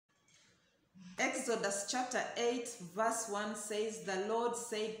Exodus chapter 8 verse 1 says, "The Lord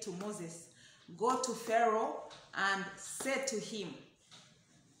said to Moses, go to Pharaoh and say to him,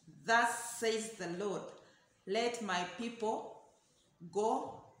 thus says the Lord, let my people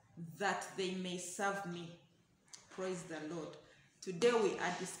go that they may serve me." Praise the Lord. Today we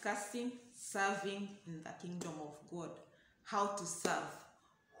are discussing serving in the kingdom of God. How to serve.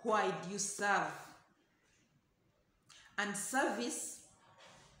 Why do you serve? And service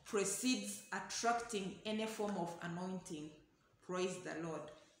precedes attracting any form of anointing. Praise the Lord.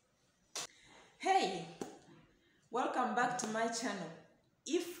 Hey, welcome back to my channel.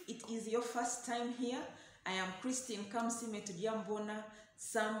 If it is your first time here, I am Christine Kamsime Tudiambona.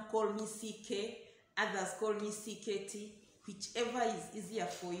 Some call me CK, others call me CKT, whichever is easier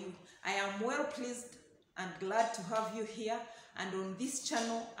for you. I am well pleased and glad to have you here. And on this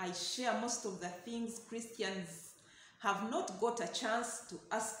channel, I share most of the things Christians have not got a chance to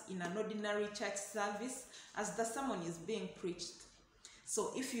ask in an ordinary church service as the sermon is being preached.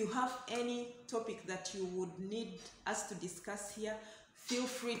 So if you have any topic that you would need us to discuss here, feel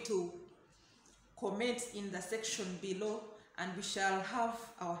free to comment in the section below and we shall have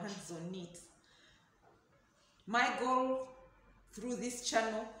our hands on it. My goal through this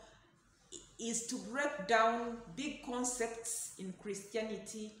channel is to break down big concepts in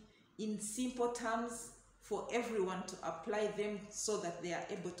Christianity in simple terms for everyone to apply them so that they are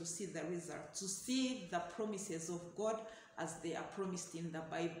able to see the result, to see the promises of God as they are promised in the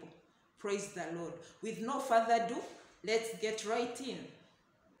Bible. Praise the Lord. With no further ado, let's get right in.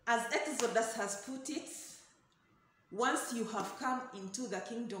 As Exodus has put it, once you have come into the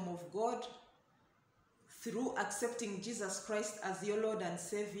kingdom of God through accepting Jesus Christ as your Lord and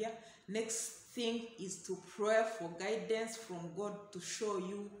Savior, next thing is to pray for guidance from God to show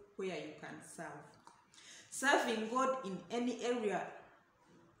you where you can serve. Serving God in any area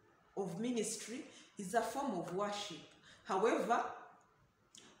of ministry is a form of worship. However,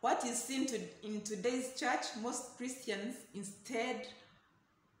 what is seen in today's church, most Christians instead,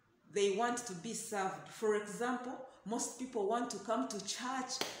 they want to be served. For example, most people want to come to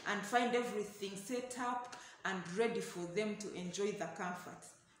church and find everything set up and ready for them to enjoy the comfort,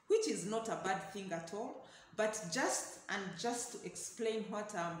 which is not a bad thing at all. But just to explain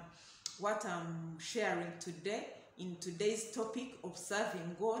what I'm sharing today in today's topic of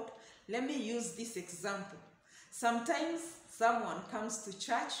serving God, let me use this example. Sometimes someone comes to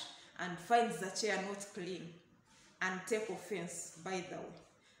church and finds the chair not clean and take offense, by the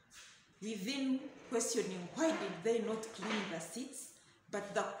way, within questioning why did they not clean the seats.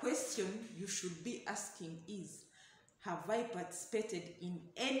 But the question you should be asking is, have I participated in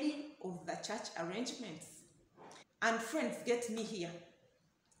any of the church arrangements? And friends, get me here.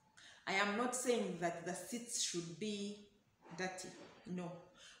 I am not saying that the seats should be dirty, no.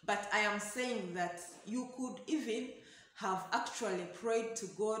 But I am saying that you could even have actually prayed to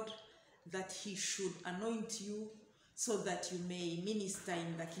God that He should anoint you so that you may minister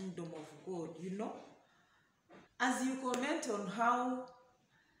in the kingdom of God, you know. As you comment on how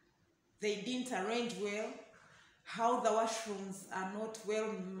they didn't arrange well, how the washrooms are not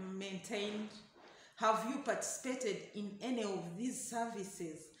well maintained, have you participated in any of these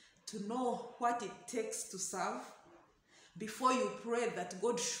services to know what it takes to serve? Before you pray that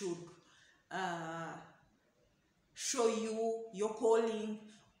God should show you your calling,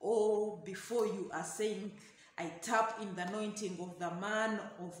 or before you are saying, I tap in the anointing of the man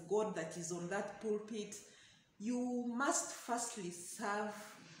of God that is on that pulpit, you must firstly serve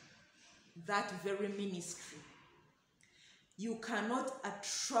that very ministry. You cannot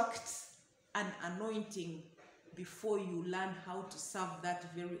attract an anointing before you learn how to serve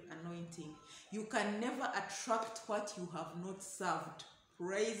that very anointing. You can never attract what you have not served.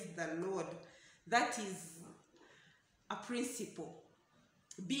 Praise the Lord. That is a principle.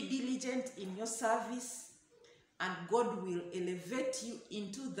 Be diligent in your service and God will elevate you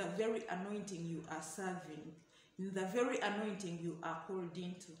into the very anointing you are serving, in the very anointing you are called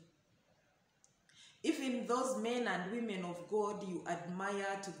into. Even those men and women of God you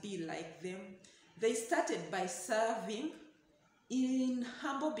admire to be like them, they started by serving in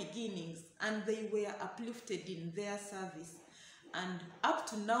humble beginnings and they were uplifted in their service. And up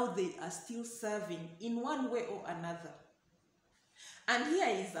to now they are still serving in one way or another. And here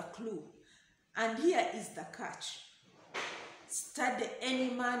is a clue. And here is the catch. Study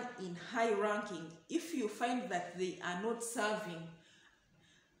any man in high ranking. If you find that they are not serving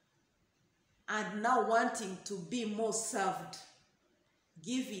and now wanting to be more served,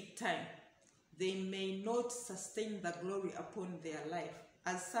 give it time. They may not sustain the glory upon their life,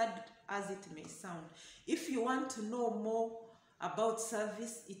 as sad as it may sound. If you want to know more about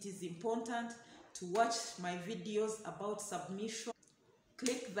service, it is important to watch my videos about submission.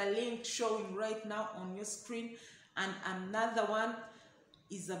 Click the link showing right now on your screen. And another one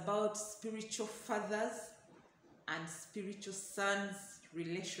is about spiritual fathers and spiritual sons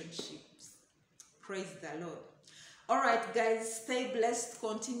relationships. Praise the Lord. All right, guys, stay blessed.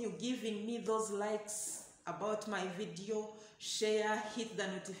 Continue giving me those likes about my video. Share, hit the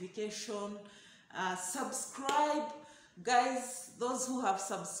notification, subscribe. Guys, those who have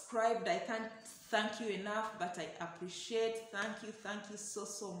subscribed, I can't thank you enough, but I appreciate. Thank you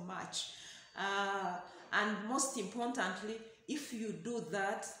so much. And most importantly, if you do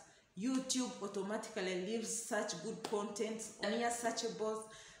that, YouTube automatically leaves such good content near searchables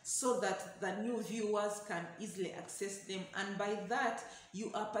so that the new viewers can easily access them. And by that,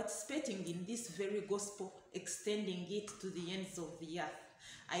 you are participating in this very gospel, extending it to the ends of the earth.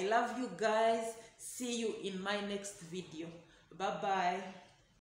 I love you guys. See you in my next video. Bye-bye.